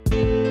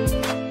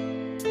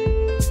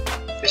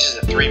This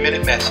is a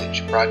 3-minute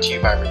message brought to you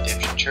by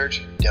Redemption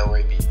Church,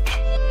 Delray Beach.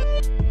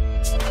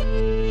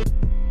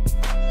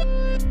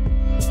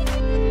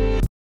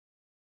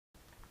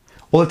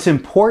 Well, it's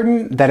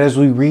important that as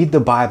we read the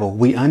Bible,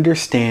 we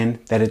understand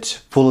that it's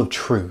full of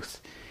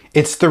truth.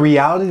 It's the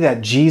reality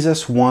that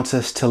Jesus wants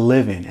us to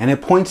live in, and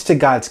it points to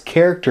God's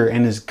character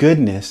and His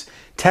goodness,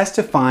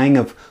 testifying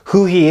of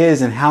who He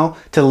is and how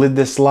to live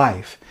this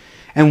life.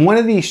 And one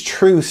of these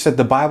truths that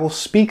the Bible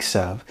speaks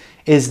of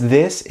is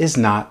this is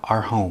not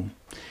our home.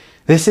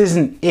 This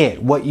isn't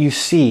it, what you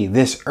see,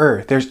 this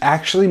earth. There's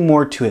actually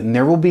more to it, and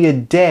there will be a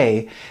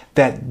day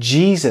that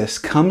Jesus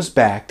comes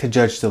back to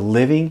judge the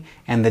living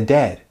and the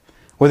dead,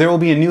 where there will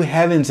be a new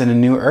heavens and a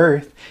new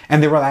earth,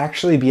 and there will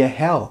actually be a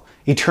hell,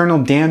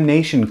 eternal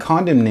damnation,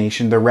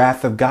 condemnation, the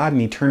wrath of God,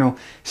 and eternal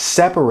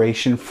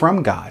separation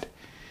from God.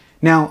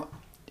 Now,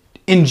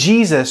 in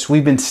Jesus,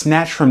 we've been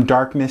snatched from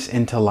darkness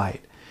into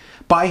light.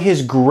 By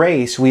His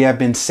grace, we have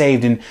been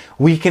saved, and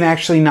we can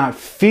actually not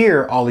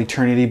fear all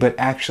eternity, but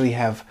actually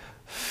have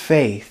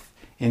faith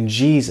in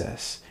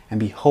Jesus and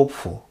be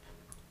hopeful,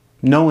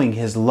 knowing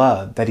His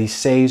love, that He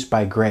saves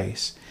by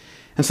grace.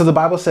 And so the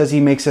Bible says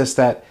He makes us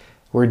that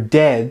we're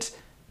dead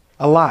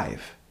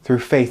alive through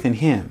faith in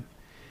Him.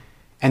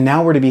 And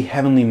now we're to be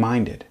heavenly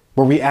minded,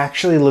 where we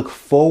actually look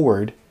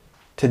forward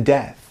to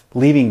death,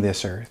 leaving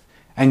this earth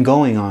and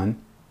going on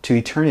to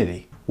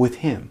eternity with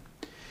Him.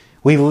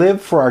 We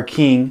live for our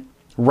King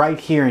right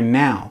here and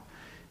now.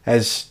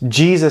 As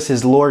Jesus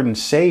is Lord and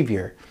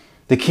Savior,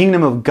 the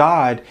kingdom of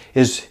God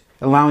is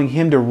allowing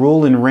Him to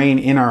rule and reign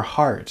in our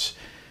hearts.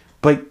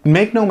 But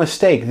make no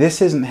mistake,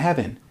 this isn't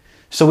heaven.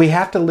 So we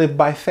have to live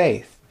by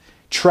faith,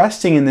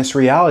 trusting in this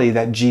reality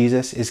that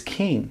Jesus is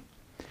King.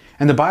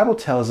 And the Bible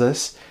tells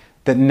us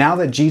that now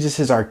that Jesus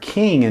is our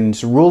King and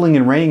is ruling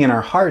and reigning in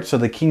our hearts, so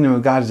the kingdom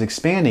of God is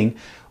expanding,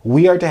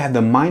 we are to have the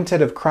mindset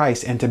of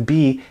Christ and to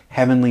be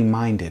heavenly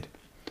minded,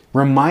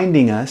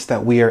 reminding us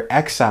that we are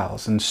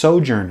exiles and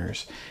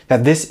sojourners,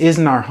 that this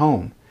isn't our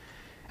home.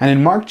 And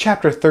in Mark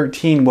chapter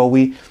 13,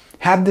 we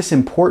have this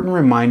important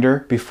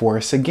reminder before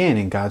us again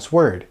in God's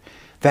Word,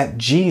 that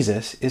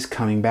Jesus is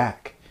coming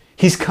back.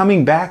 He's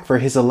coming back for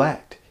His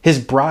elect, His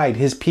bride,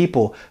 His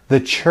people, the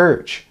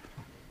church.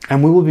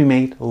 And we will be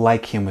made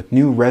like Him with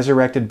new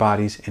resurrected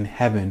bodies in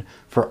heaven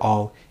for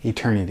all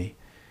eternity.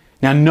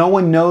 Now, no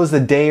one knows the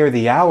day or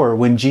the hour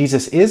when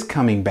Jesus is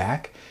coming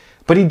back,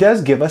 but He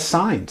does give us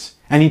signs,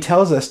 and He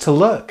tells us to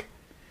look.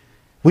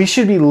 We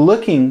should be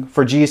looking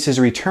for Jesus'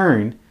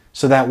 return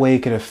so that way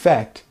it could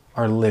affect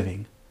our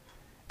living.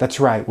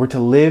 That's right, we're to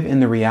live in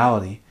the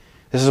reality.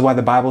 This is why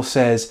the Bible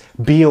says,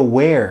 be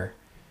aware.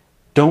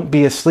 Don't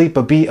be asleep,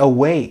 but be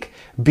awake.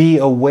 Be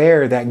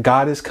aware that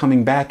God is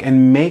coming back,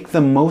 and make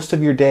the most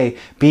of your day,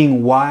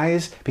 being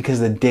wise because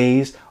the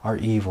days are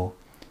evil.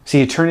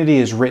 See, eternity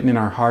is written in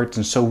our hearts,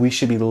 and so we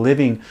should be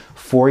living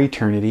for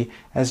eternity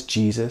as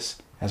Jesus,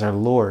 as our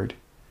Lord,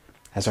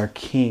 as our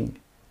King.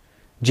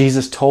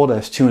 Jesus told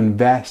us to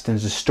invest and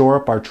to store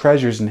up our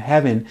treasures in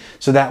heaven,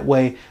 so that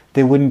way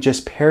they wouldn't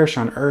just perish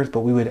on earth,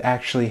 but we would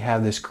actually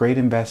have this great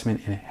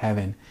investment in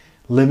heaven,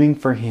 living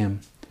for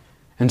Him.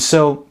 And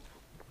so,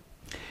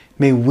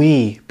 may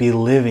we be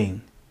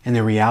living in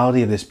the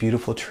reality of this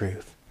beautiful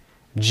truth.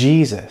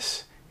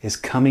 Jesus is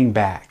coming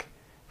back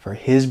for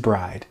His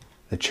bride,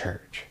 the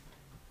church.